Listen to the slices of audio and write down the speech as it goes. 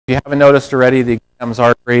you haven't noticed already, the exams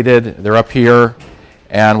are graded. They're up here.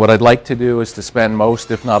 And what I'd like to do is to spend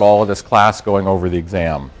most, if not all, of this class going over the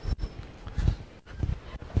exam.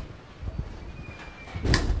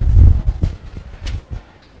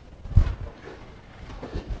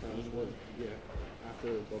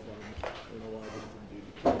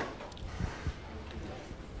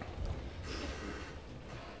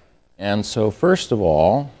 And so first of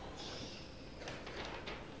all,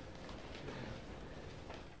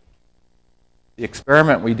 the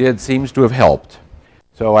experiment we did seems to have helped.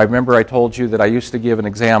 So I remember I told you that I used to give an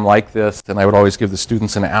exam like this, and I would always give the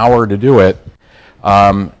students an hour to do it.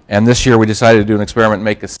 And this year we decided to do an experiment and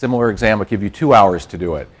make a similar exam but give you 2 hours to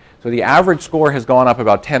do it. So the average score has gone up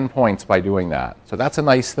about 10 points by doing that. So that's a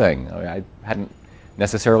nice thing. I hadn't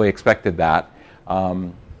necessarily expected that.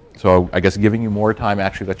 So I guess giving you more time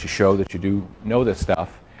actually lets you show that you do know this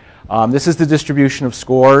stuff. This is the distribution of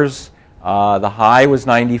scores. The high was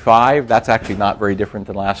 95. That's actually not very different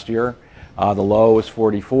than last year. The low was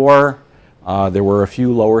 44. There were a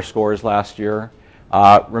few lower scores last year.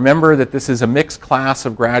 Remember that this is a mixed class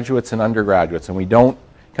of graduates and undergraduates, and we don't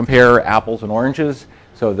compare apples and oranges.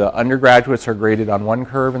 So the undergraduates are graded on one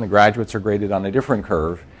curve and the graduates are graded on a different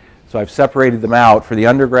curve. So I've separated them out. For the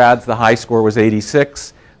undergrads, the high score was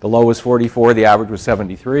 86. The low was 44, the average was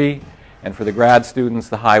 73. And for the grad students,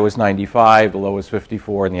 the high was 95, the low was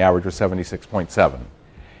 54, and the average was 76.7.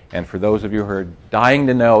 And for those of you who are dying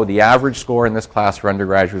to know, the average score in this class for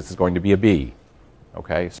undergraduates is going to be a B.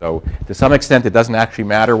 Okay, so to some extent, it doesn't actually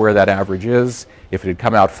matter where that average is. If it had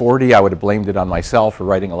come out 40, I would have blamed it on myself for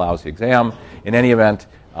writing a lousy exam. In any event,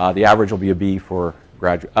 the average will be a B for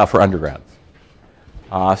undergrads.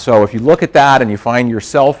 So if you look at that and you find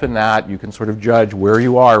yourself in that, you can sort of judge where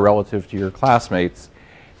you are relative to your classmates.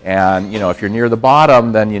 And if you're near the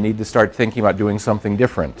bottom, then you need to start thinking about doing something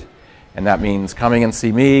different. And that means coming and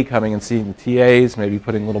see me, coming and seeing the TAs, maybe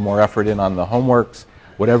putting a little more effort in on the homeworks,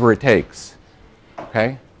 whatever it takes.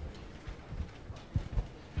 Okay?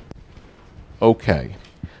 Okay.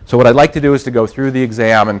 So what I'd like to do is to go through the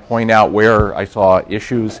exam and point out where I saw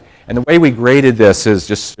issues. And the way we graded this is,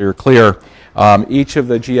 just so you're clear, each of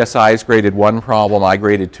the GSIs graded one problem. I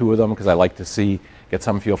graded 2 of them because I like to get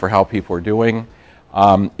some feel for how people are doing.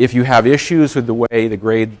 If you have issues with the way the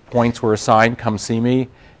grade points were assigned, come see me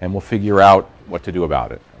and we'll figure out what to do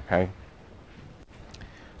about it. Okay?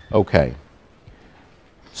 Okay.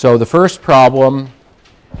 So the first problem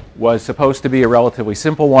was supposed to be a relatively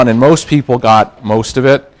simple one, and most people got most of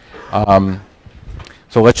it.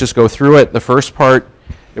 So let's just go through it. The first part,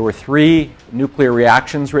 there were 3 nuclear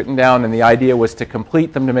reactions written down, and the idea was to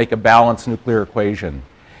complete them to make a balanced nuclear equation.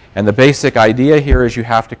 And the basic idea here is you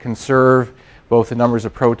have to conserve both the numbers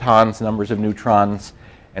of protons, numbers of neutrons,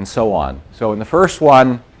 and so on. So in the first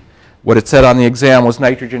one, what it said on the exam was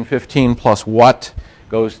nitrogen 15 plus what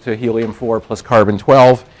goes to helium 4 plus carbon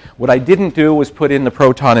 12. What I didn't do was put in the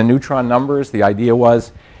proton and neutron numbers. The idea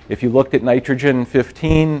was if you looked at nitrogen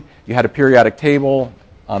 15, you had a periodic table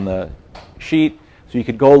on the sheet. So you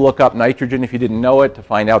could go look up nitrogen if you didn't know it to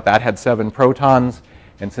find out that had 7 protons.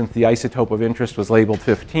 And since the isotope of interest was labeled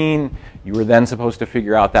 15, you were then supposed to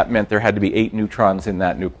figure out that meant there had to be 8 neutrons in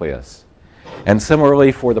that nucleus. And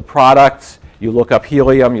similarly for the products, you look up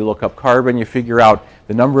helium, you look up carbon, you figure out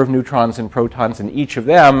the number of neutrons and protons in each of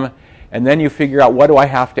them, and then you figure out what do I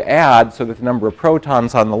have to add so that the number of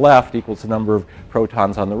protons on the left equals the number of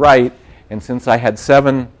protons on the right. And since I had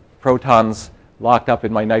 7 protons locked up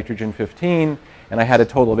in my nitrogen 15, and I had a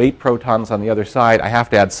total of 8 protons on the other side, I have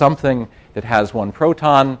to add something that has 1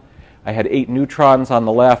 proton. I had 8 neutrons on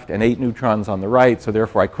the left and 8 neutrons on the right, so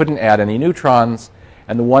therefore I couldn't add any neutrons.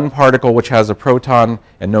 And the one particle which has a proton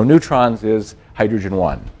and no neutrons is hydrogen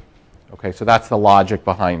 1. Okay, so that's the logic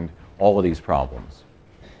behind all of these problems.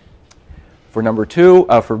 For number 2,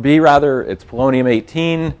 for B rather, it's polonium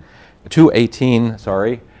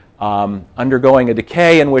 218, undergoing a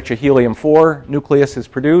decay in which a helium 4 nucleus is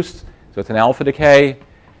produced. So it's an alpha decay.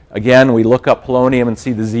 Again, we look up polonium and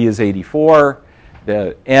see the Z is 84.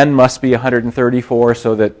 The N must be 134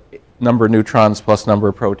 so that number of neutrons plus number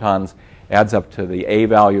of protons adds up to the A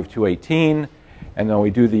value of 218. And then we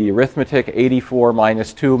do the arithmetic. 84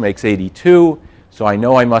 minus 2 makes 82. So I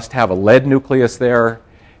know I must have a lead nucleus there.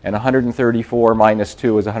 And 134 minus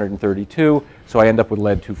 2 is 132. So I end up with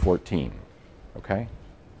lead 214. Okay?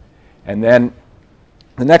 And then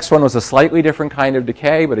the next one was a slightly different kind of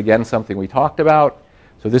decay, but again, something we talked about.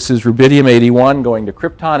 So this is rubidium 81 going to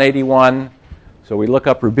krypton 81. So we look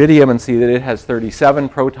up rubidium and see that it has 37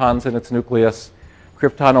 protons in its nucleus.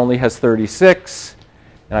 Krypton only has 36.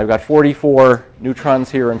 And I've got 44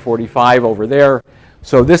 neutrons here and 45 over there.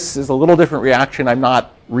 So this is a little different reaction. I'm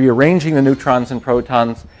not rearranging the neutrons and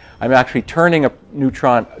protons. I'm actually turning a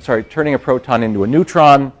proton into a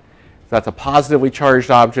neutron. That's a positively charged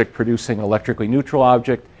object producing an electrically neutral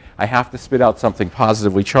object. I have to spit out something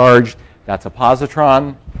positively charged. That's a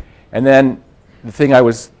positron. And then the thing I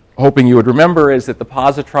was hoping you would remember is that the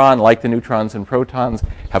positron, like the neutrons and protons,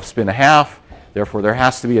 have spin 1/2. Therefore, there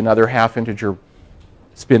has to be another half integer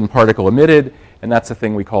spin particle emitted, and that's the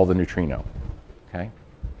thing we call the neutrino. Okay?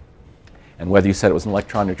 And whether you said it was an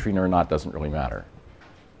electron neutrino or not doesn't really matter.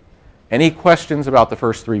 Any questions about the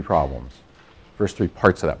first 3 problems? First 3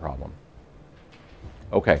 parts of that problem?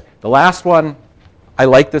 Okay. The last one, I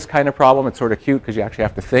like this kind of problem. It's sort of cute because you actually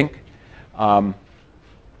have to think.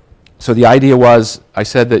 So the idea was, I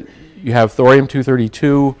said that you have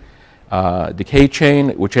thorium-232 decay chain,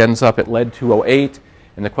 which ends up at lead-208.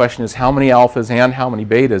 And the question is, how many alphas and how many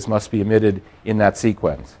betas must be emitted in that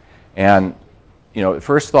sequence? And you know, at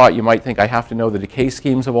first thought, you might think I have to know the decay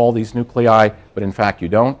schemes of all these nuclei, but in fact you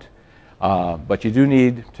don't. But you do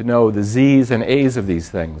need to know the Z's and A's of these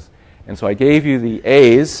things. And so I gave you the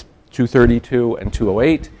A's, 232 and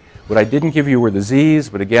 208. What I didn't give you were the Z's,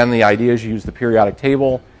 but again, the idea is you use the periodic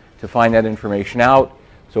table to find that information out.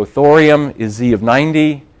 So thorium is Z of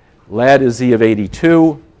 90, lead is Z of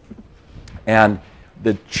 82, and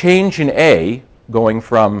the change in A going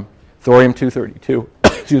from thorium-232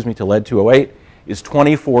 excuse me, to lead-208 is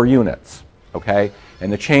 24 units, okay?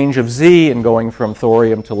 And the change of Z in going from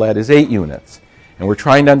thorium to lead is 8 units. And we're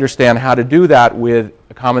trying to understand how to do that with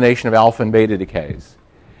a combination of alpha and beta decays.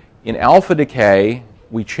 In alpha decay,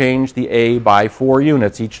 we change the A by 4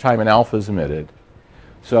 units each time an alpha is emitted.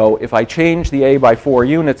 So if I change the A by 4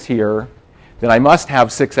 units here, then I must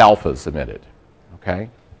have 6 alphas emitted, okay?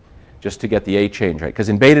 Just to get the A change right. Because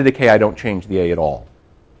in beta decay, I don't change the A at all.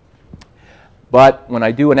 But when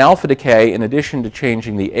I do an alpha decay, in addition to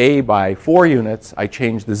changing the A by 4 units, I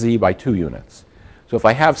change the Z by 2 units. So if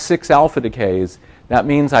I have 6 alpha decays, that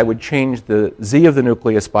means I would change the Z of the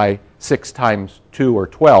nucleus by 6 times 2, or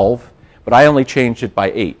 12, but I only changed it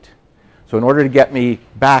by 8. So in order to get me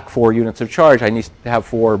back 4 units of charge, I need to have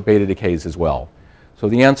 4 beta decays as well. So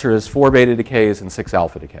the answer is 4 beta decays and 6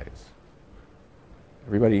 alpha decays.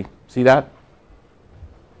 Everybody see that?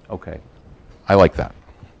 Okay. I like that.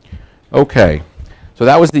 Okay. So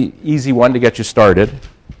that was the easy one to get you started.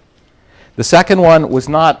 The second one was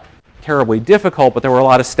not terribly difficult, but there were a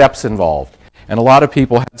lot of steps involved. And a lot of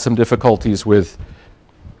people had some difficulties with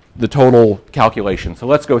the total calculation. So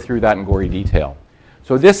let's go through that in gory detail.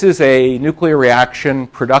 So this is a nuclear reaction,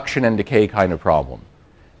 production and decay kind of problem.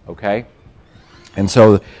 Okay? And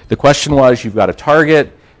so the question was, you've got a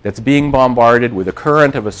target that's being bombarded with a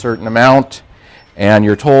current of a certain amount, and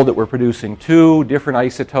you're told that we're producing 2 different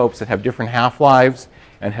isotopes that have different half-lives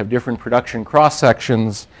and have different production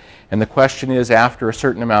cross-sections. And the question is, after a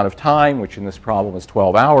certain amount of time, which in this problem is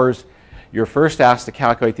 12 hours, you're first asked to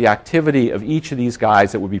calculate the activity of each of these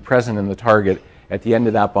guys that would be present in the target at the end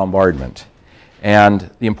of that bombardment. And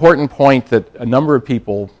the important point that a number of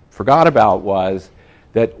people forgot about was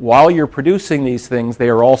that while you're producing these things, they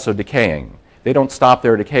are also decaying. They don't stop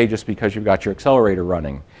their decay just because you've got your accelerator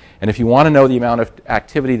running. And if you want to know the amount of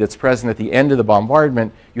activity that's present at the end of the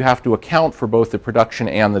bombardment, you have to account for both the production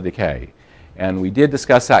and the decay. And we did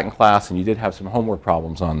discuss that in class, and you did have some homework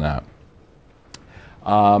problems on that.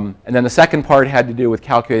 And then the second part had to do with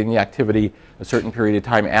calculating the activity a certain period of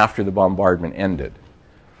time after the bombardment ended.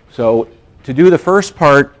 So to do the first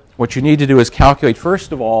part, what you need to do is calculate,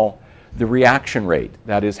 first of all, the reaction rate.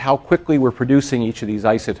 That is, how quickly we're producing each of these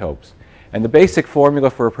isotopes. And the basic formula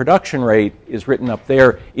for a production rate is written up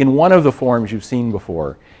there in one of the forms you've seen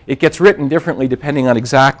before. It gets written differently depending on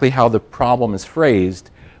exactly how the problem is phrased.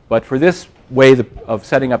 But for this way of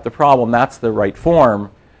setting up the problem, that's the right form.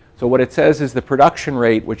 So what it says is the production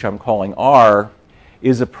rate, which I'm calling R,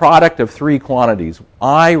 is a product of 3 quantities.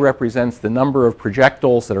 I represents the number of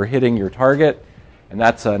projectiles that are hitting your target, and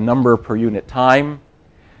that's a number per unit time.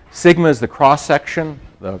 Sigma is the cross-section,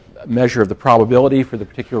 the measure of the probability for the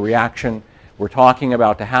particular reaction we're talking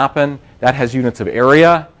about to happen. That has units of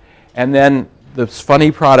area. And then this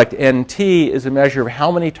funny product NT is a measure of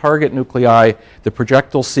how many target nuclei the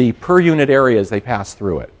projectiles see per unit area as they pass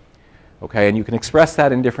through it. Okay, and you can express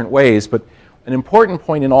that in different ways, but an important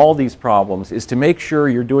point in all these problems is to make sure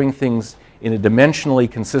you're doing things in a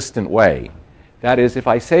dimensionally consistent way. That is, if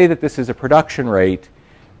I say that this is a production rate,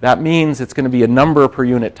 that means it's going to be a number per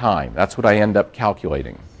unit time. That's what I end up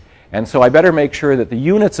calculating. And so I better make sure that the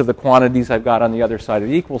units of the quantities I've got on the other side of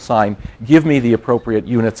the equal sign give me the appropriate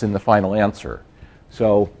units in the final answer.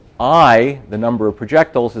 So I, the number of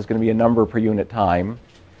projectiles, is going to be a number per unit time.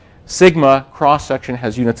 Sigma cross-section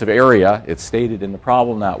has units of area. It's stated in the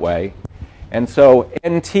problem that way. And so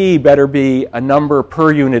NT better be a number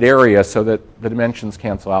per unit area so that the dimensions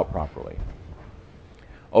cancel out properly.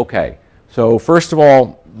 Okay, so first of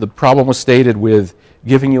all, the problem was stated with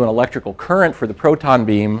giving you an electrical current for the proton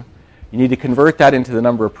beam. You need to convert that into the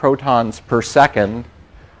number of protons per second.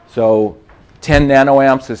 So 10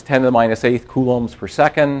 nanoamps is 10 to the minus 8th coulombs per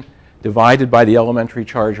second divided by the elementary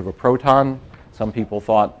charge of a proton. Some people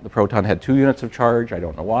thought the proton had 2 units of charge. I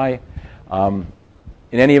don't know why.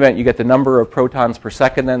 In any event, you get the number of protons per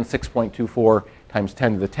second then, 6.24 times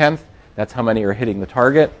 10 to the 10th. That's how many are hitting the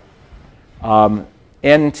target.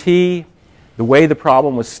 NT, the way the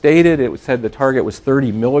problem was stated, it said the target was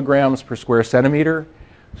 30 milligrams per square centimeter.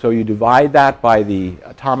 So you divide that by the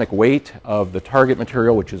atomic weight of the target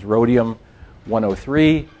material, which is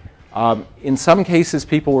rhodium-103. In some cases,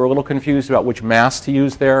 people were a little confused about which mass to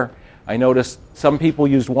use there. I noticed some people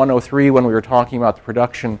used 103 when we were talking about the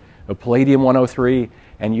production of palladium-103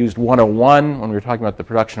 and used 101 when we were talking about the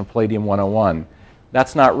production of palladium-101.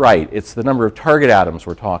 That's not right. It's the number of target atoms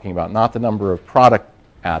we're talking about, not the number of product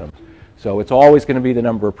atoms. So it's always going to be the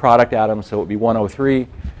number of product atoms, so it would be 103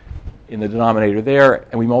 in the denominator there,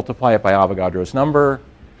 and we multiply it by Avogadro's number.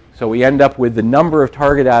 So we end up with the number of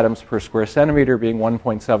target atoms per square centimeter being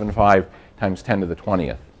 1.75 times 10 to the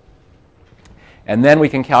 20th. And then we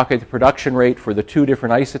can calculate the production rate for the 2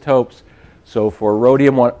 different isotopes. So for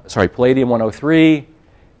palladium-103,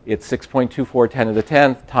 it's 6.24 10 to the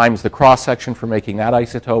 10th times the cross-section for making that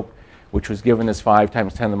isotope, which was given as 5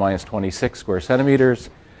 times 10 to the minus 26 square centimeters,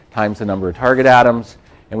 times the number of target atoms.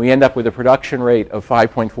 And we end up with a production rate of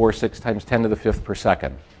 5.46 times 10 to the 5th per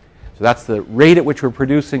second. So that's the rate at which we're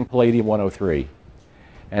producing palladium-103.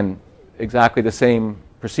 And exactly the same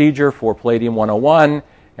procedure for palladium-101.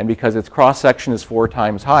 And because its cross-section is 4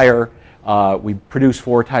 times higher, we produce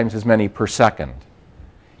 4 times as many per second.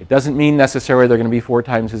 It doesn't mean necessarily they're going to be 4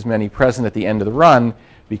 times as many present at the end of the run,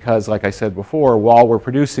 because, like I said before, while we're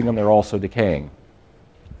producing them, they're also decaying.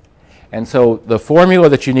 And so the formula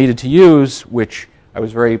that you needed to use, which I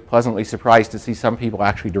was very pleasantly surprised to see some people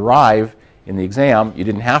actually derive in the exam, you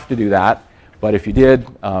didn't have to do that, but if you did,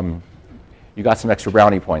 you got some extra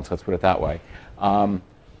brownie points, let's put it that way.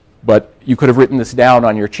 But you could have written this down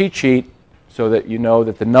on your cheat sheet so that you know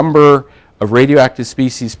that the number of radioactive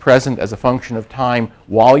species present as a function of time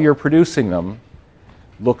while you're producing them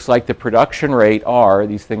looks like the production rate, R,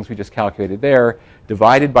 these things we just calculated there,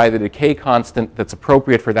 divided by the decay constant that's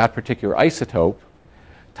appropriate for that particular isotope,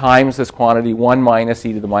 times this quantity 1 minus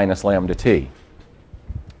e to the minus lambda t.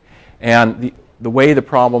 And the way the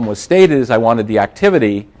problem was stated is I wanted the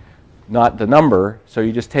activity, not the number. So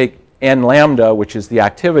you just take n lambda, which is the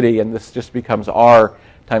activity, and this just becomes R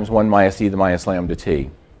times 1 minus e to the minus lambda t.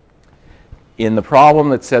 In the problem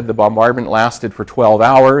that said the bombardment lasted for 12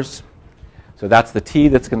 hours, so that's the t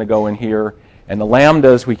that's going to go in here, and the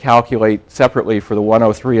lambdas we calculate separately for the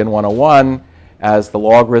 103 and 101 as the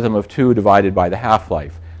logarithm of 2 divided by the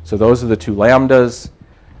half-life. So those are the 2 lambdas.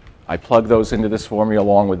 I plug those into this formula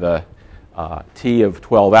along with the t of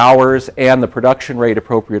 12 hours and the production rate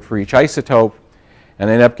appropriate for each isotope, and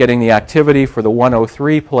I end up getting the activity for the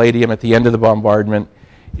 103 palladium at the end of the bombardment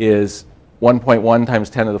is 1.1 times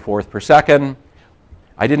 10 to the 4th per second.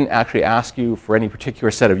 I didn't actually ask you for any particular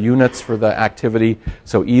set of units for the activity,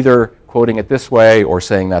 so either quoting it this way or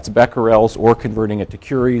saying that's becquerels or converting it to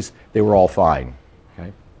curies, they were all fine.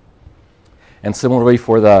 Okay? And similarly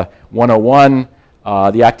for the 101,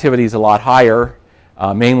 the activity is a lot higher,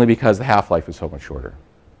 mainly because the half-life is so much shorter.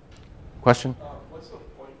 Question? What's the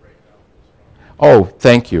point rate now? Oh,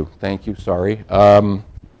 thank you. Thank you. Sorry.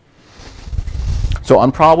 So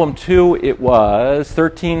on problem 2, it was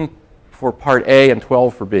 13 for part A and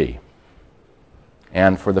 12 for B.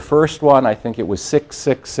 And for the first one, I think it was 6,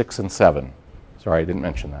 6, 6, and 7. Sorry, I didn't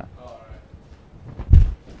mention that. Oh, all right.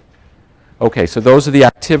 Okay, so those are the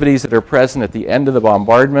activities that are present at the end of the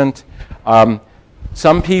bombardment.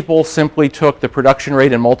 Some people simply took the production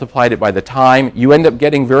rate and multiplied it by the time. You end up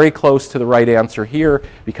getting very close to the right answer here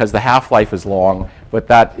because the half-life is long, but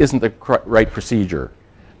that isn't the right procedure.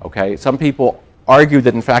 Okay, some people argued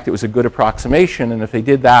that in fact it was a good approximation, and if they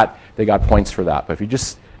did that, they got points for that. But if you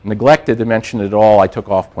just neglected to mention it at all, I took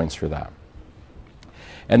off points for that.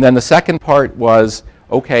 And then the second part was,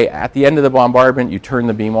 okay, at the end of the bombardment, you turn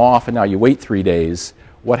the beam off, and now you wait 3 days.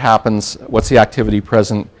 What happens? What's the activity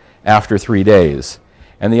present after 3 days?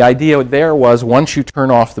 And the idea there was once you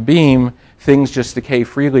turn off the beam, things just decay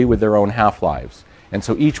freely with their own half-lives. And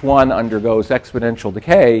so each one undergoes exponential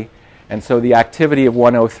decay, and so the activity of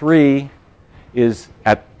 103 is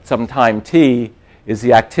at some time t is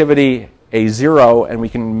the activity a 0, and we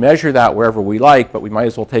can measure that wherever we like, but we might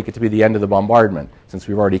as well take it to be the end of the bombardment, since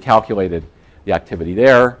we've already calculated the activity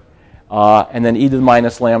there. And then e to the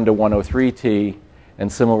minus lambda 103t,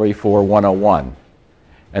 and similarly for 101.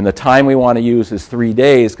 And the time we want to use is 3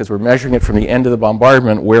 days, because we're measuring it from the end of the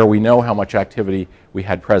bombardment where we know how much activity we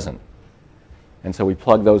had present. And so we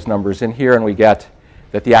plug those numbers in here, and we get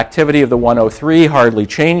that the activity of the 103 hardly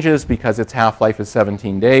changes because its half-life is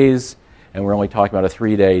 17 days, and we're only talking about a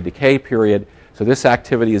 3-day decay period. So this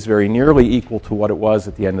activity is very nearly equal to what it was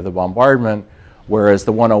at the end of the bombardment, whereas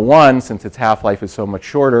the 101, since its half-life is so much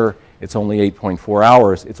shorter, it's only 8.4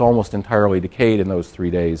 hours. It's almost entirely decayed in those 3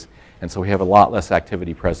 days, and so we have a lot less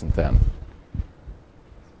activity present then.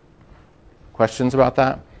 Questions about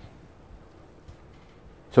that?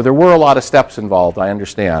 So there were a lot of steps involved, I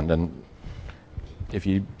understand, and if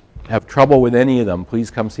you have trouble with any of them, please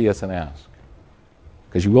come see us and ask,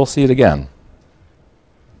 because you will see it again.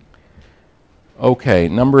 Okay,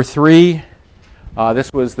 number 3,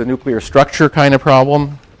 this was the nuclear structure kind of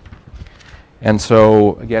problem. And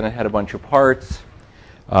so, again, it had a bunch of parts.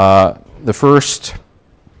 The first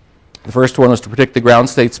one was to predict the ground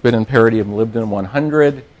state spin and parity of molybdenum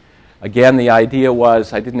 100. Again, the idea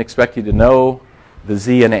was I didn't expect you to know the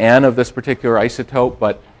Z and N of this particular isotope,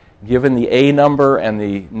 but given the A number and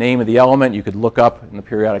the name of the element, you could look up in the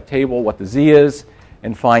periodic table what the Z is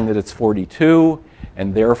and find that it's 42,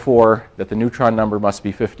 and therefore that the neutron number must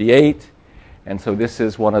be 58. And so this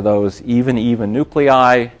is one of those even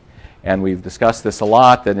nuclei, and we've discussed this a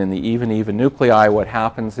lot, that in the even nuclei, what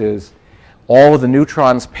happens is all of the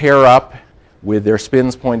neutrons pair up with their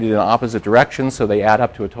spins pointed in opposite directions, so they add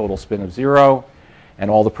up to a total spin of 0. And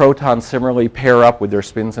all the protons similarly pair up with their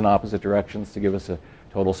spins in opposite directions to give us a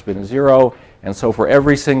total spin of 0. And so for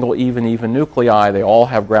every single even nuclei, they all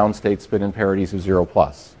have ground state spin and parities of 0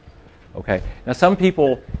 plus. Okay? Now some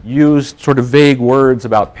people used sort of vague words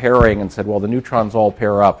about pairing and said, well, the neutrons all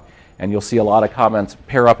pair up. And you'll see a lot of comments,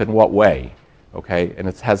 pair up in what way? Okay? And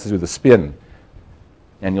it has to do with the spin.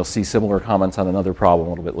 And you'll see similar comments on another problem a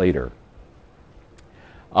little bit later.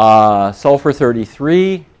 Sulfur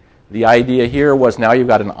 33. The idea here was now you've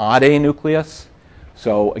got an odd A nucleus.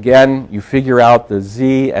 So again, you figure out the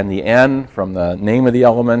Z and the N from the name of the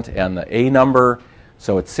element and the A number.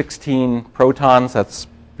 So it's 16 protons. That's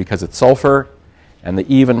because it's sulfur. And the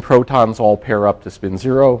even protons all pair up to spin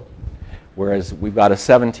 0. Whereas we've got a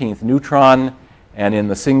 17th neutron. And in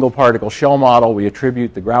the single particle shell model, we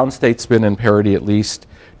attribute the ground state spin and parity at least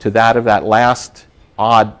to that of that last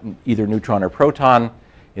odd either neutron or proton.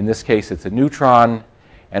 In this case, it's a neutron.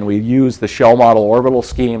 And we use the shell model orbital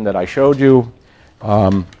scheme that I showed you.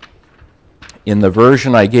 In the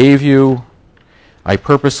version I gave you, I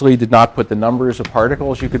purposely did not put the numbers of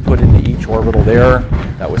particles you could put into each orbital there.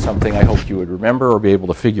 That was something I hoped you would remember or be able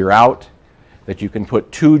to figure out, that you can put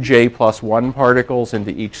 2 j plus 1 particles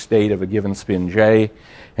into each state of a given spin j.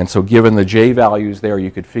 And so given the j values there, you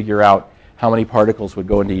could figure out how many particles would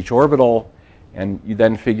go into each orbital. And you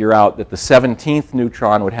then figure out that the 17th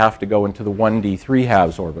neutron would have to go into the 1d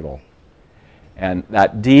 3/2 orbital. And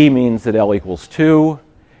that d means that L equals 2.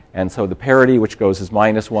 And so the parity, which goes as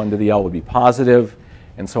minus 1 to the L, would be positive.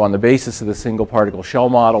 And so on the basis of the single particle shell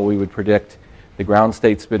model, we would predict the ground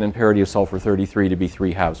state spin and parity of sulfur 33 to be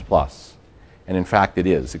 3/2 plus. And in fact, it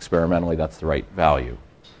is. Experimentally, that's the right value.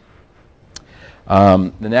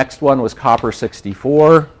 The next one was copper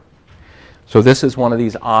 64. So this is one of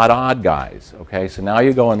these odd guys. Okay, so now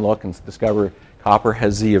you go and look and discover copper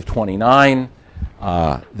has Z of 29.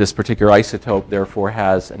 This particular isotope, therefore,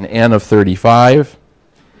 has an N of 35.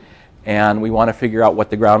 And we want to figure out what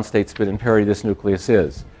the ground state spin and parity of this nucleus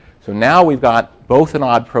is. So now we've got both an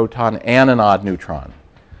odd proton and an odd neutron.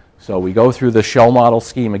 So we go through the shell model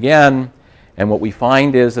scheme again, and what we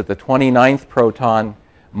find is that the 29th proton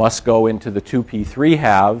must go into the 2p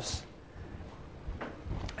 3/2.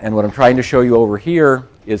 And what I'm trying to show you over here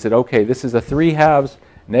is that, okay, this is a 3/2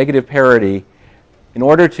 negative parity. In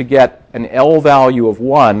order to get an L value of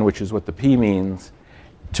 1, which is what the P means,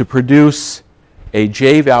 to produce a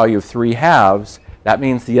J value of 3/2, that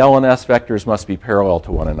means the L and S vectors must be parallel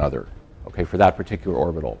to one another, okay, for that particular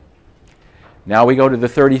orbital. Now we go to the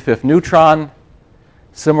 35th neutron.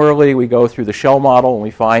 Similarly, we go through the shell model and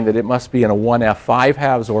we find that it must be in a 1f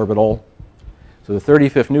 5/2 orbital. So the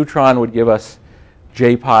 35th neutron would give us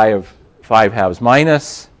J pi of 5/2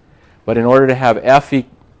 minus. But in order to have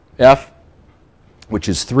F, which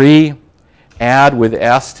is 3, add with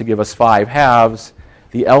S to give us 5/2,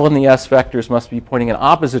 the L and the S vectors must be pointing in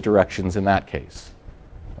opposite directions in that case.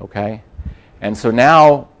 Okay? And so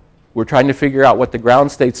now we're trying to figure out what the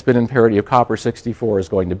ground state spin and parity of copper 64 is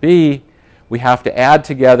going to be. We have to add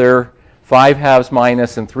together 5 halves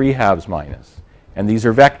minus and 3 halves minus. And these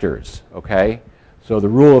are vectors, okay? So the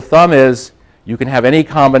rule of thumb is you can have any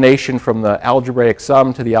combination from the algebraic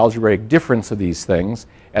sum to the algebraic difference of these things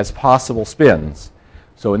as possible spins.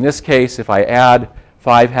 So in this case, if I add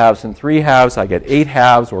 5 halves and 3 halves, I get 8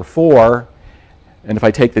 halves or 4. And if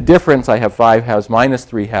I take the difference, I have 5 halves minus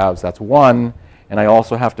 3 halves, that's 1. And I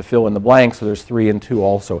also have to fill in the blank, so there's 3 and 2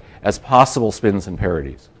 also as possible spins and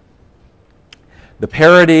parities. The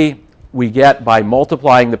parity we get by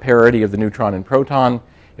multiplying the parity of the neutron and proton.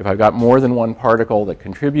 If I've got more than one particle that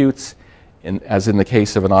contributes, as in the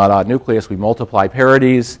case of an odd-odd nucleus, we multiply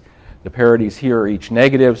parities. The parities here are each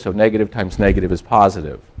negative, so negative times negative is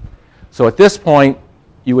positive. So at this point,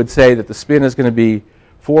 you would say that the spin is going to be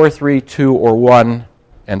 4, 3, 2, or 1,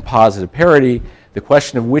 and positive parity. The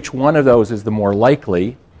question of which one of those is the more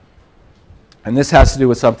likely, and this has to do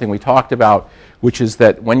with something we talked about, which is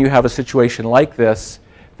that when you have a situation like this,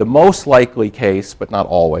 the most likely case, but not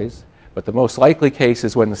always, but the most likely case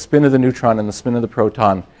is when the spin of the neutron and the spin of the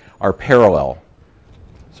proton are parallel.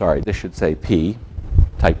 Sorry, this should say P,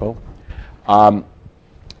 typo.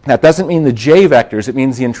 That doesn't mean the J vectors, it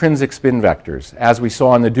means the intrinsic spin vectors, as we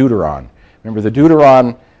saw in the deuteron. Remember, the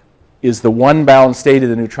deuteron is the one bound state of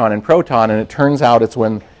the neutron and proton, and it turns out it's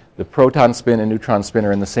when the proton spin and neutron spin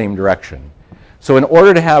are in the same direction. So in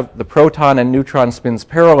order to have the proton and neutron spins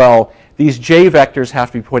parallel, these J vectors have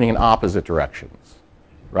to be pointing in opposite directions,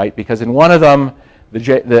 right? Because in one of them,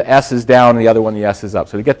 the S is down, and the other one, the S is up.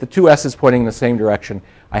 So to get the two S's pointing in the same direction,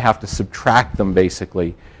 I have to subtract them,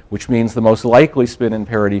 basically, which means the most likely spin in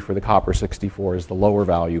parity for the copper 64 is the lower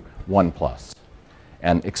value, 1 plus.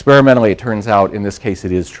 And experimentally, it turns out, in this case,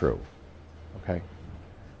 it is true. Okay?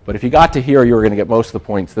 But if you got to here, you were going to get most of the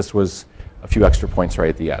points. This was a few extra points right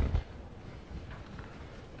at the end.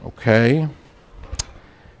 Okay.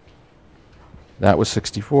 That was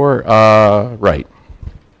 64. Right.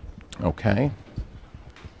 Okay.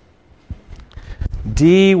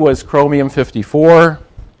 D was chromium 54.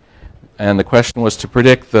 And the question was to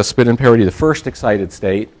predict the spin and parity of the first excited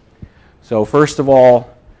state. So first of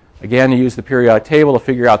all, again, you use the periodic table to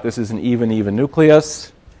figure out this is an even-even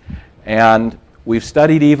nucleus. And we've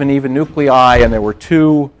studied even-even nuclei, and there were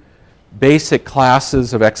two basic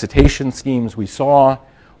classes of excitation schemes we saw,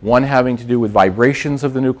 one having to do with vibrations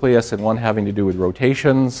of the nucleus and one having to do with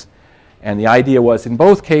rotations. And the idea was, in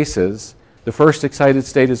both cases, the first excited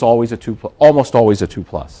state is always almost always a 2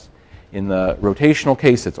 plus. In the rotational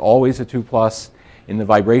case, it's always a 2 plus. In the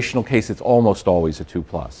vibrational case, it's almost always a 2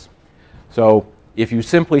 plus. So if you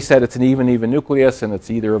simply said it's an even-even nucleus and it's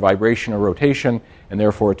either a vibration or rotation, and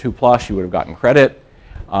therefore a 2 plus, you would have gotten credit.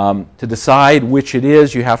 To decide which it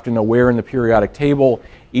is, you have to know where in the periodic table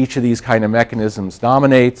each of these kind of mechanisms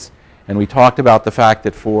dominates. And we talked about the fact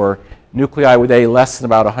that for nuclei with A less than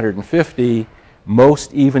about 150,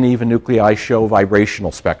 most even-even nuclei show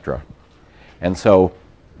vibrational spectra. And so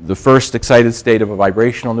the first excited state of a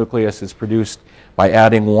vibrational nucleus is produced by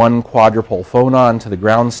adding one quadrupole phonon to the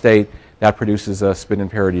ground state. That produces a spin and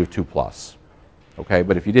parity of 2 plus. Okay,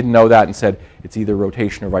 but if you didn't know that and said it's either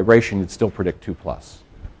rotation or vibration, you'd still predict 2 plus.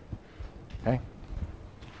 Okay?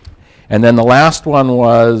 And then the last one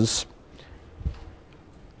was,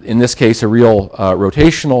 in this case, a real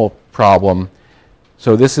rotational problem.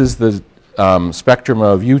 So this is the spectrum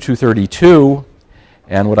of U232.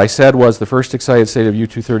 And what I said was the first excited state of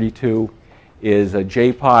U232 is a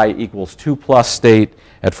J pi equals 2 plus state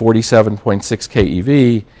at 47.6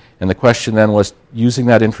 keV. And the question then was using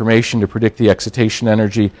that information to predict the excitation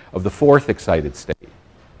energy of the fourth excited state.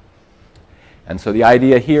 And so the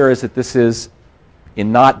idea here is that this is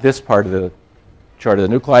in not this part of the chart of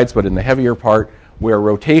the nuclides, but in the heavier part where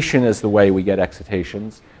rotation is the way we get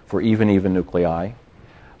excitations for even-even nuclei.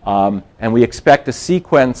 And we expect a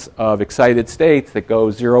sequence of excited states that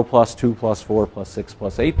goes 0 plus, 2 plus, 4 plus, 6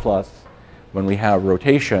 plus, 8 plus when we have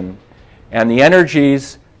rotation. And the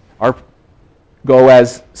energies go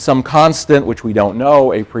as some constant, which we don't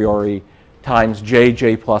know a priori, times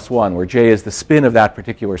j plus 1, where j is the spin of that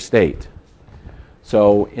particular state.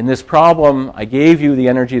 So in this problem, I gave you the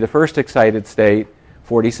energy of the first excited state,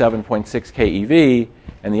 47.6 keV,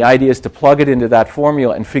 and the idea is to plug it into that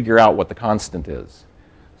formula and figure out what the constant is.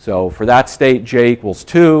 So for that state, j equals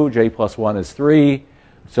 2, j plus 1 is 3.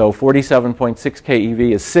 So 47.6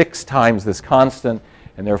 keV is 6 times this constant,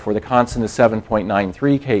 and therefore the constant is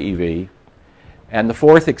 7.93 keV. And the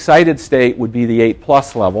fourth excited state would be the 8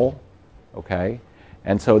 plus level, okay?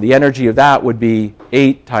 And so the energy of that would be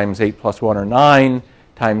 8 times 8 plus 1, or 9,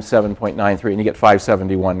 times 7.93, and you get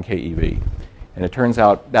 571 keV. And it turns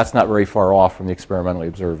out that's not very far off from the experimentally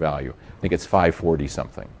observed value. I think it's 540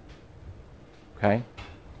 something. Okay?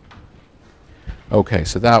 Okay,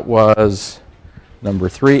 so that was number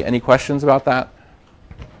 3. Any questions about that?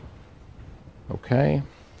 Okay.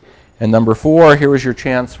 And number 4, here was your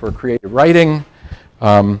chance for creative writing.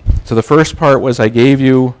 So the first part was I gave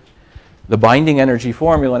you the binding energy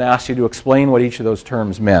formula and asked you to explain what each of those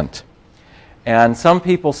terms meant. And some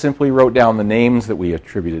people simply wrote down the names that we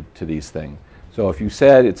attributed to these things. So if you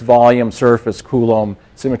said it's volume, surface, Coulomb,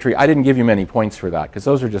 symmetry, I didn't give you many points for that because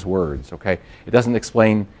those are just words, okay? It doesn't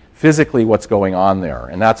explain physically what's going on there,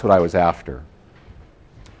 and that's what I was after.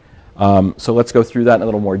 So let's go through that in a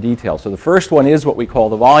little more detail. So the first one is what we call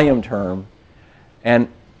the volume term. And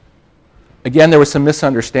again, there was some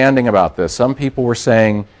misunderstanding about this. Some people were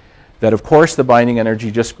saying that, of course, the binding energy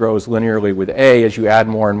just grows linearly with A as you add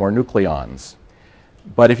more and more nucleons.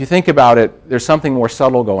 But if you think about it, there's something more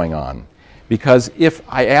subtle going on. Because if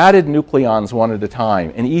I added nucleons one at a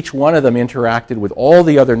time, and each one of them interacted with all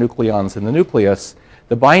the other nucleons in the nucleus,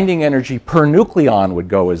 the binding energy per nucleon would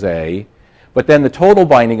go as A, but then the total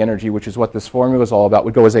binding energy, which is what this formula is all about,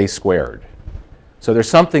 would go as A squared. So there's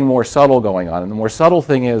something more subtle going on. And the more subtle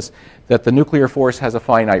thing is that the nuclear force has a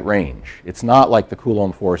finite range. It's not like the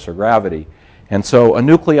Coulomb force or gravity. And so a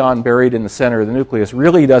nucleon buried in the center of the nucleus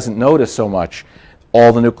really doesn't notice so much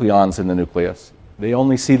all the nucleons in the nucleus. They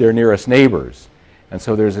only see their nearest neighbors. And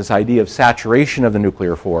so there's this idea of saturation of the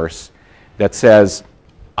nuclear force that says,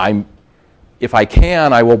 if I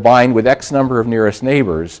can, I will bind with X number of nearest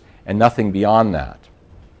neighbors and nothing beyond that.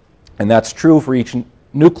 And that's true for each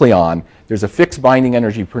nucleon. There's a fixed binding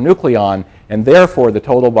energy per nucleon, and therefore the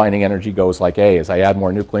total binding energy goes like A. As I add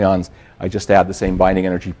more nucleons, I just add the same binding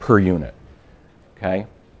energy per unit. Okay?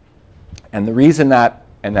 And the reason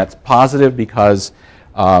and that's positive because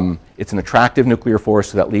it's an attractive nuclear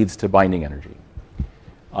force, so that leads to binding energy.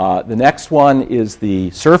 The next one is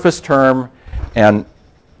the surface term, and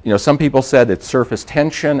some people said it's surface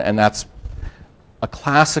tension, and that's a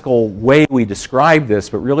classical way we describe this,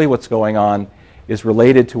 but really what's going on is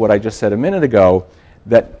related to what I just said a minute ago,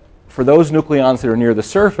 that for those nucleons that are near the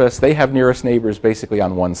surface, they have nearest neighbors basically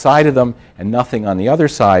on one side of them and nothing on the other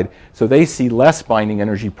side, so they see less binding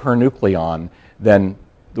energy per nucleon than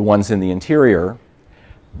the ones in the interior.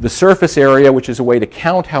 The surface area, which is a way to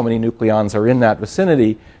count how many nucleons are in that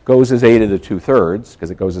vicinity, goes as A to the 2/3,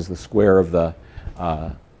 because it goes as the square of the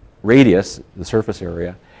radius, the surface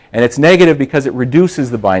area. And it's negative because it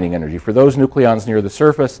reduces the binding energy. For those nucleons near the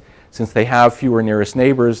surface, since they have fewer nearest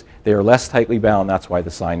neighbors, they are less tightly bound. That's why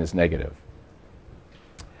the sign is negative.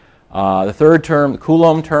 The third term, the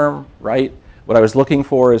Coulomb term, right? What I was looking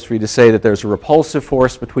for is for you to say that there's a repulsive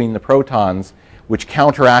force between the protons which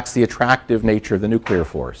counteracts the attractive nature of the nuclear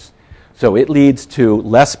force. So it leads to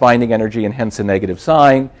less binding energy and hence a negative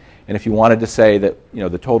sign. And if you wanted to say that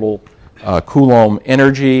the total Coulomb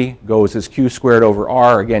energy goes as Q squared over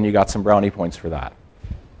R, again, you got some brownie points for that.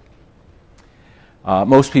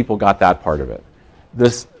 Most people got that part of it.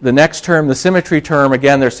 The next term, the symmetry term,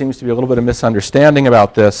 again, there seems to be a little bit of misunderstanding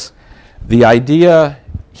about this. The idea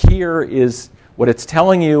here is, what it's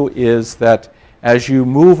telling you is that as you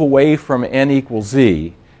move away from n equals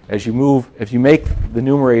z, if you make the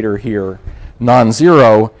numerator here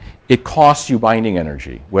non-zero, it costs you binding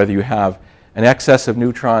energy. Whether you have an excess of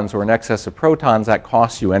neutrons or an excess of protons, that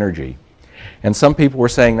costs you energy. And some people were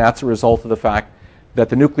saying that's a result of the fact that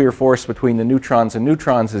the nuclear force between the neutrons and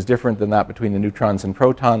neutrons is different than that between the neutrons and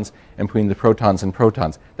protons and between the protons and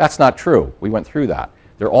protons. That's not true. We went through that.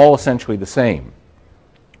 They're all essentially the same.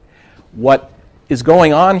 What is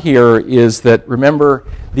going on here is that, remember,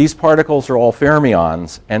 these particles are all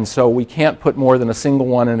fermions, and so we can't put more than a single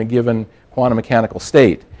one in a given quantum mechanical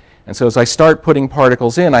state. And so as I start putting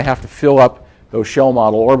particles in, I have to fill up those shell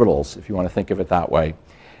model orbitals, if you want to think of it that way.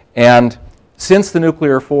 And since the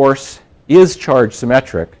nuclear force is charge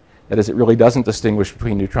symmetric, that is, it really doesn't distinguish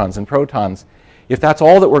between neutrons and protons, if that's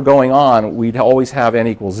all that were going on, we'd always have n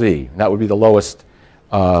equals z. That would be the lowest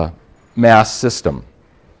mass system.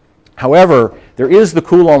 However, there is the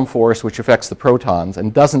Coulomb force, which affects the protons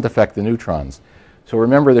and doesn't affect the neutrons. So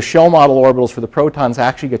remember, the shell model orbitals for the protons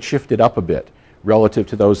actually get shifted up a bit relative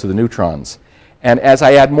to those of the neutrons. And as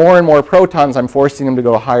I add more and more protons, I'm forcing them to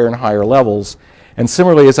go to higher and higher levels. And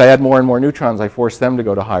similarly, as I add more and more neutrons, I force them to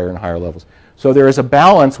go to higher and higher levels. So there is a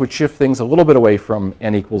balance which shifts things a little bit away from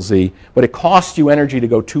n equals z, but it costs you energy to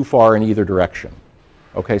go too far in either direction.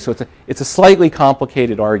 Okay, so it's a slightly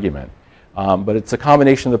complicated argument. But it's a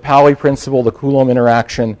combination of the Pauli principle, the Coulomb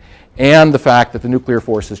interaction, and the fact that the nuclear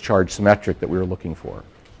force is charge symmetric that we were looking for.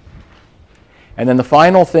 And then the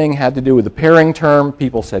final thing had to do with the pairing term.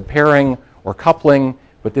 People said pairing or coupling,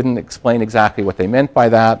 but didn't explain exactly what they meant by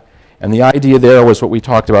that. And the idea there was what we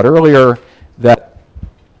talked about earlier, that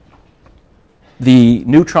the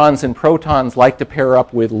neutrons and protons like to pair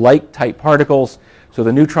up with like-type particles. So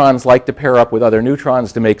the neutrons like to pair up with other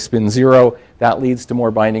neutrons to make spin 0. That leads to more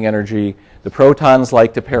binding energy. The protons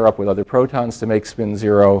like to pair up with other protons to make spin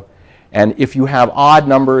 0. And if you have odd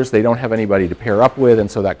numbers, they don't have anybody to pair up with, and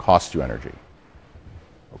so that costs you energy.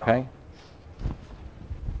 Okay?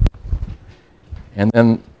 And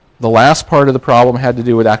then the last part of the problem had to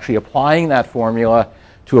do with actually applying that formula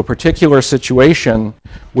to a particular situation,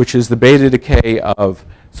 which is the beta decay of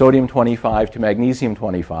sodium-25 to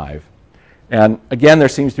magnesium-25. And again, there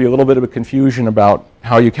seems to be a little bit of a confusion about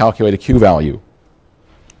how you calculate a Q value.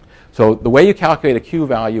 So the way you calculate a Q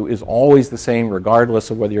value is always the same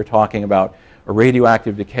regardless of whether you're talking about a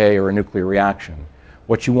radioactive decay or a nuclear reaction.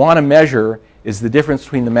 What you want to measure is the difference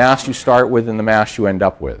between the mass you start with and the mass you end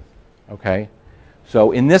up with. Okay?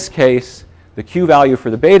 So in this case, the Q value for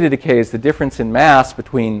the beta decay is the difference in mass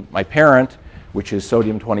between my parent, which is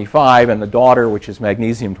sodium-25, and the daughter, which is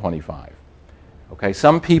magnesium-25. Okay,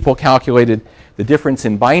 some people calculated the difference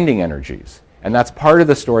in binding energies, and that's part of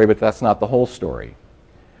the story, but that's not the whole story.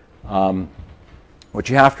 What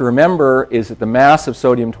you have to remember is that the mass of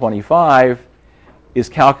sodium-25 is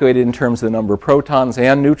calculated in terms of the number of protons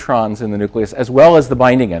and neutrons in the nucleus, as well as the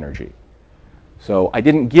binding energy. So I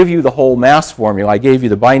didn't give you the whole mass formula, I gave you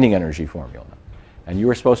the binding energy formula. And you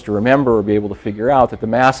were supposed to remember or be able to figure out that the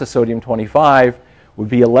mass of sodium-25 would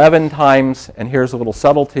be 11 times, and here's a little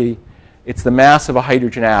subtlety, it's the mass of a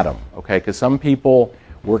hydrogen atom, okay? Because some people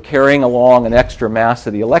were carrying along an extra mass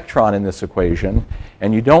of the electron in this equation,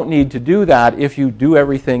 and you don't need to do that if you do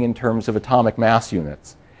everything in terms of atomic mass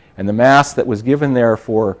units. And the mass that was given there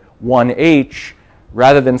for 1H,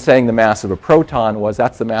 rather than saying the mass of a proton,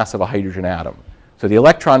 that's the mass of a hydrogen atom. So the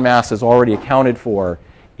electron mass is already accounted for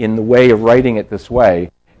in the way of writing it this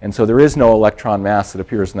way, and so there is no electron mass that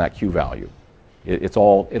appears in that Q value. It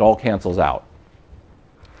all cancels out.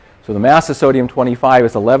 So the mass of sodium-25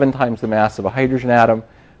 is 11 times the mass of a hydrogen atom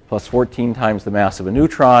plus 14 times the mass of a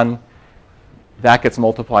neutron. That gets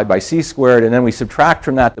multiplied by c squared, and then we subtract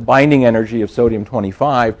from that the binding energy of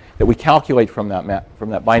sodium-25 that we calculate from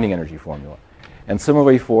that binding energy formula. And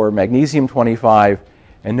similarly for magnesium-25,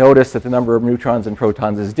 and notice that the number of neutrons and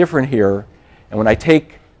protons is different here. And when I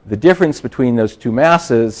take the difference between those two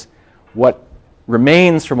masses, what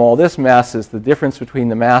remains from all this mass is the difference between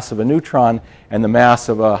the mass of a neutron and the mass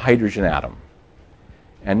of a hydrogen atom.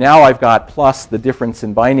 And now I've got plus the difference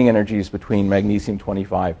in binding energies between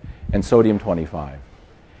magnesium-25 and sodium-25.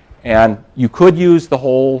 And you could use the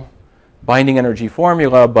whole binding energy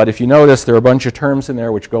formula, but if you notice, there are a bunch of terms in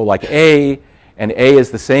there which go like A, and A is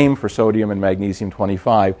the same for sodium and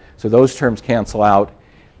magnesium-25, so those terms cancel out.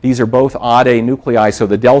 These are both odd A nuclei, so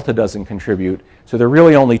the delta doesn't contribute. So there are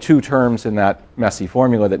really only two terms in that messy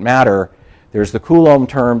formula that matter. There's the Coulomb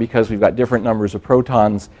term because we've got different numbers of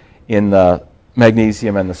protons in the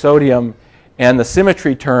magnesium and the sodium, and the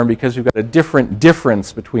symmetry term because we've got a different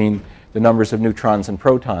difference between the numbers of neutrons and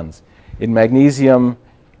protons. In magnesium,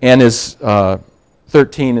 N is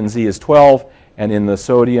 13 and Z is 12, and in the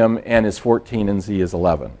sodium, N is 14 and Z is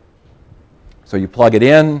 11. So you plug it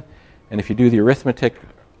in, and if you do the arithmetic,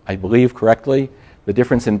 I believe correctly, the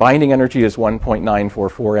difference in binding energy is 1.944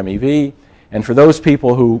 MeV. And for those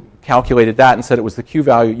people who calculated that and said it was the Q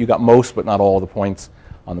value, you got most but not all the points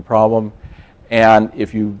on the problem. And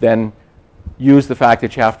if you then use the fact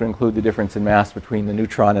that you have to include the difference in mass between the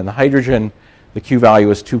neutron and the hydrogen, the Q value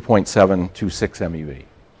is 2.726 MeV,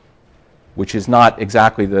 which is not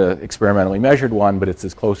exactly the experimentally measured one, but it's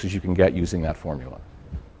as close as you can get using that formula.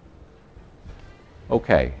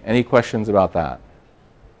 Okay, any questions about that?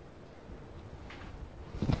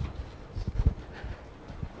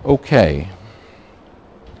 Okay.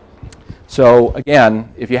 So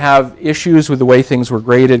again, if you have issues with the way things were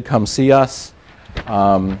graded, come see us.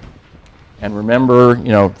 And remember,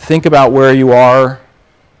 think about where you are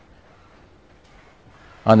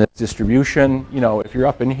on this distribution. If you're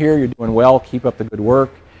up in here, you're doing well, keep up the good work.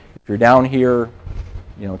 If you're down here,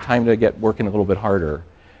 time to get working a little bit harder.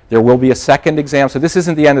 There will be a second exam. So this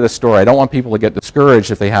isn't the end of the story. I don't want people to get discouraged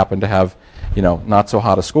if they happen to have, not so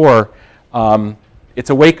hot a score. It's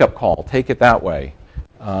a wake-up call. Take it that way.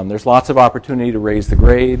 There's lots of opportunity to raise the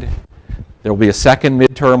grade. There will be a second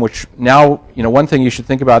midterm, which now, one thing you should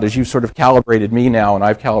think about is you've sort of calibrated me now, and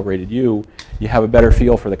I've calibrated you. You have a better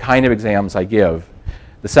feel for the kind of exams I give.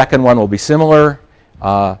 The second one will be similar.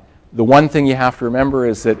 The one thing you have to remember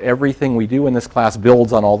is that everything we do in this class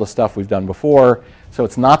builds on all the stuff we've done before. So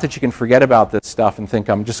it's not that you can forget about this stuff and think,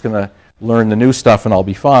 I'm just going to learn the new stuff and I'll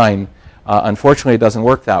be fine. Unfortunately, it doesn't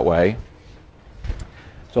work that way.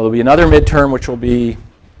 So there'll be another midterm, which will be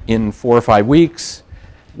in 4 or 5 weeks.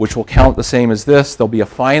 which will count the same as this. There'll be a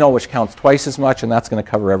final, which counts twice as much, and that's going to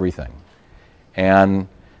cover everything. And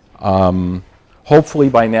hopefully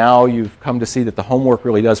by now you've come to see that the homework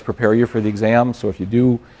really does prepare you for the exam. So if you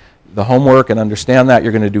do the homework and understand that,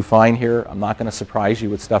 you're going to do fine here. I'm not going to surprise you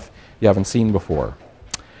with stuff you haven't seen before.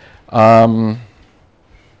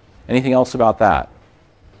 Anything else about that?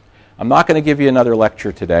 I'm not going to give you another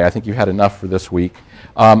lecture today. I think you had enough for this week.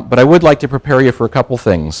 But I would like to prepare you for a couple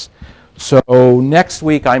things. So next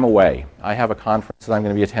week I'm away. I have a conference that I'm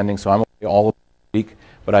going to be attending, so I'm away all of the week.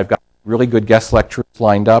 But I've got really good guest lectures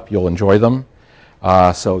lined up. You'll enjoy them.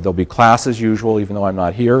 So there'll be class as usual, even though I'm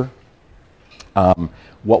not here.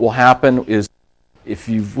 What will happen is, if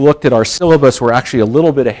you've looked at our syllabus, we're actually a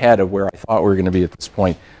little bit ahead of where I thought we were going to be at this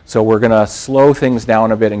point. So we're going to slow things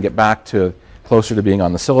down a bit and get back to closer to being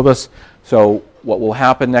on the syllabus. So what will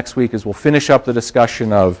happen next week is we'll finish up the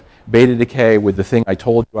discussion of beta decay with the thing I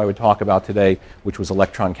told you I would talk about today, which was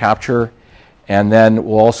electron capture. And then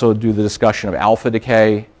we'll also do the discussion of alpha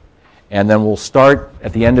decay. And then we'll start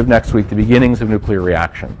at the end of next week the beginnings of nuclear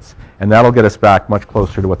reactions. And that'll get us back much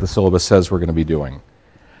closer to what the syllabus says we're going to be doing.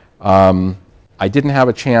 I didn't have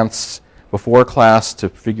a chance before class to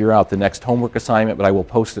figure out the next homework assignment, but I will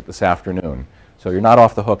post it this afternoon. So you're not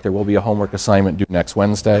off the hook. There will be a homework assignment due next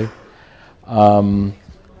Wednesday.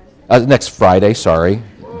 Next Friday, sorry,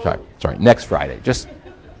 next Friday.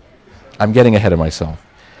 I'm getting ahead of myself.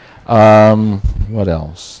 What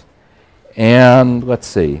else? And let's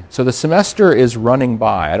see. So the semester is running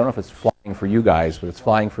by. I don't know if it's flying for you guys, but it's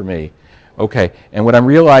flying for me. Okay, and what I'm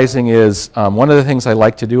realizing is one of the things I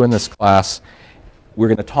like to do in this class, we're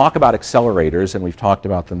going to talk about accelerators, and we've talked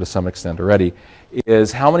about them to some extent already,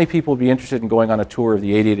 is how many people would be interested in going on a tour of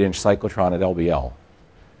the 88-inch cyclotron at LBL?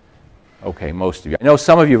 Okay, most of you. I know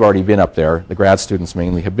some of you have already been up there. The grad students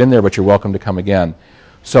mainly have been there, but you're welcome to come again.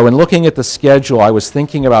 So in looking at the schedule, I was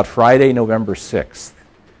thinking about Friday, November 6th.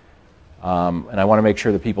 And I want to make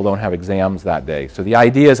sure that people don't have exams that day. So the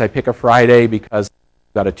idea is I pick a Friday because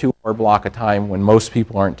I've got a 2-hour block of time when most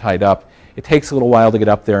people aren't tied up. It takes a little while to get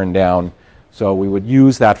up there and down. So we would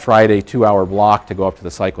use that Friday 2-hour block to go up to the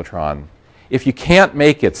cyclotron. If you can't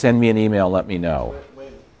make it, send me an email and let me know.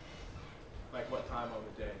 Like what time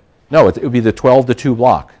of the day? No, it would be the 12 to 2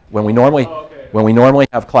 block when we normally, when we normally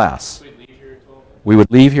have class. So we'd leave here at 12? We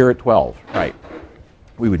would leave here at 12, right.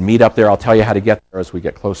 We would meet up there. I'll tell you how to get there as we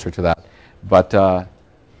get closer to that. But,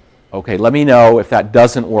 okay, let me know if that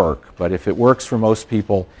doesn't work. But if it works for most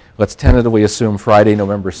people, let's tentatively assume Friday,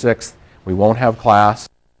 November 6th. We won't have class.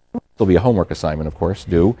 There'll be a homework assignment, of course,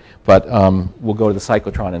 due. But we'll go to the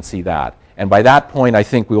cyclotron and see that. And by that point, I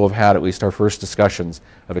think we will have had at least our first discussions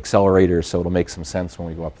of accelerators, so it'll make some sense when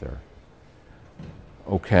we go up there.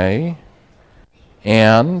 Okay.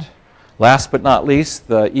 And last but not least,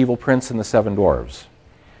 the Evil Prince and the Seven Dwarves.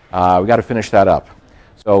 We got to finish that up.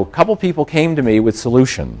 So a couple people came to me with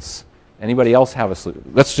solutions. Anybody else have a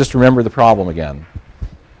solution? Let's just remember the problem again.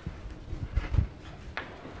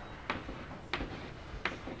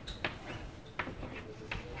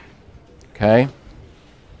 Okay.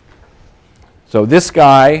 So this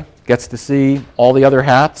guy gets to see all the other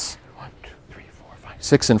hats. 1, 2, 3, 4, 5,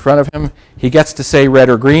 6 in front of him. He gets to say red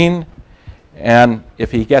or green. And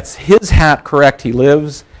if he gets his hat correct, he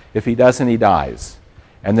lives. If he doesn't, he dies.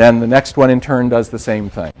 And then the next one in turn does the same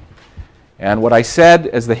thing. And what I said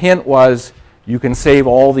as the hint was, you can save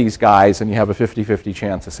all these guys and you have a 50-50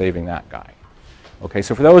 chance of saving that guy. Okay,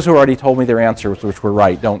 so for those who already told me their answers, which were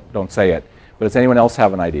right, don't say it. But does anyone else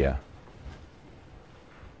have an idea?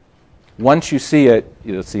 Once you see it,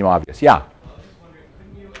 it'll seem obvious. Yeah? I was just wondering,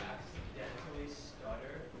 couldn't you accidentally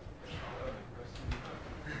stutter and then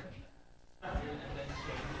change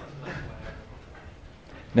it like whatever?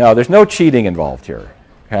 No, there's no cheating involved here.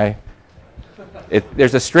 Okay?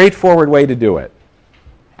 There's a straightforward way to do it.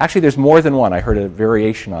 Actually, there's more than one. I heard a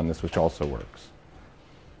variation on this which also works.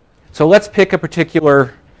 So let's pick a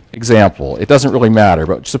particular example. It doesn't really matter,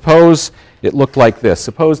 but suppose it looked like this.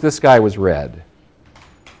 Suppose this guy was red.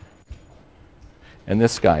 And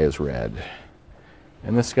this guy is red.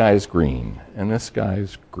 And this guy is green. And this guy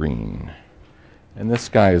is green. And this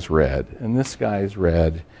guy is red. And this guy is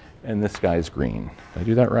red. And this guy is green. Did I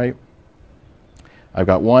do that right? I've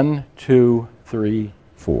got 1, 2, 3,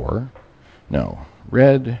 4. No.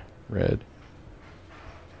 Red, red,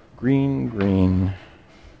 green, green.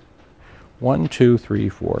 1, 2, 3,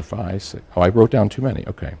 4, 5, 6. Oh, I wrote down too many.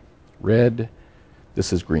 Okay. Red.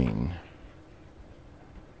 This is green.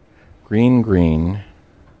 Green, green.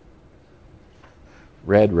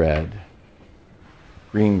 Red, red.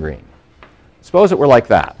 Green, green. Suppose it were like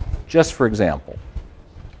that, just for example.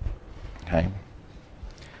 Okay.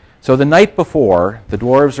 So the night before, the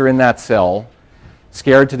dwarves are in that cell,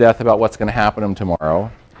 scared to death about what's going to happen to them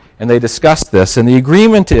tomorrow, and they discuss this, and the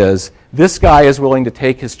agreement is this guy is willing to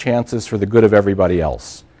take his chances for the good of everybody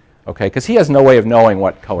else, okay? Because he has no way of knowing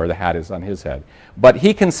what color the hat is on his head. But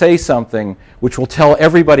he can say something which will tell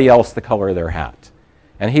everybody else the color of their hat.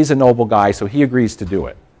 And he's a noble guy, so he agrees to do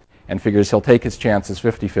it and figures he'll take his chances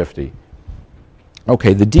 50-50.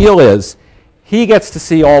 Okay, the deal is he gets to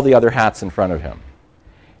see all the other hats in front of him.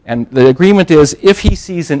 And the agreement is if he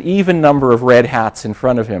sees an even number of red hats in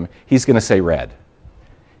front of him, he's going to say red.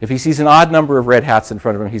 If he sees an odd number of red hats in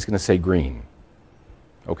front of him, he's going to say green.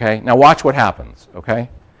 Okay? Now watch what happens, okay?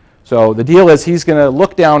 So the deal is he's going to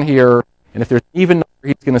look down here, and if there's an even number,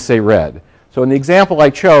 he's going to say red. So in the example I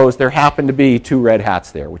chose, there happened to be 2 red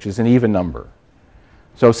hats there, which is an even number.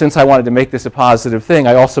 So since I wanted to make this a positive thing,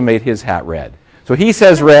 I also made his hat red. So he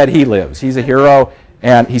says red, he lives. He's a hero,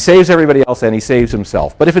 and he saves everybody else, and he saves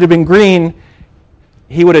himself. But if it had been green,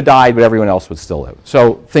 he would have died, but everyone else would still live.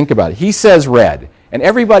 So think about it. He says red, and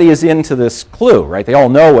everybody is into this clue, right? They all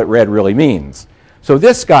know what red really means. So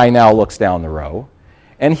this guy now looks down the row,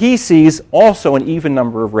 and he sees also an even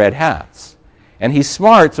number of red hats. And he's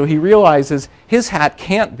smart, so he realizes his hat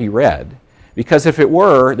can't be red, because if it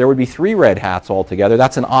were, there would be 3 red hats altogether.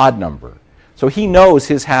 That's an odd number. So he knows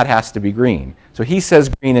his hat has to be green. So he says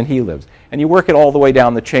green, and he lives. And you work it all the way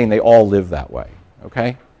down the chain. They all live that way,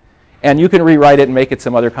 okay? And you can rewrite it and make it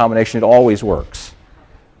some other combination. It always works.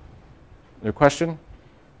 Another question?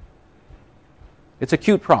 It's a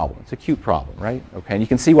cute problem. It's a cute problem, right? Okay, and you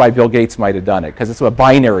can see why Bill Gates might have done it, because it's a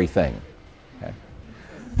binary thing.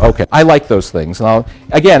 Okay, I like those things. And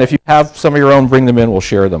again, if you have some of your own, bring them in, we'll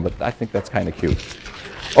share them. But I think that's kind of cute.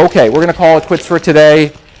 Okay, we're going to call it quits for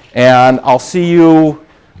today, and I'll see you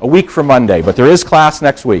a week from Monday. But there is class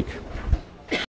next week.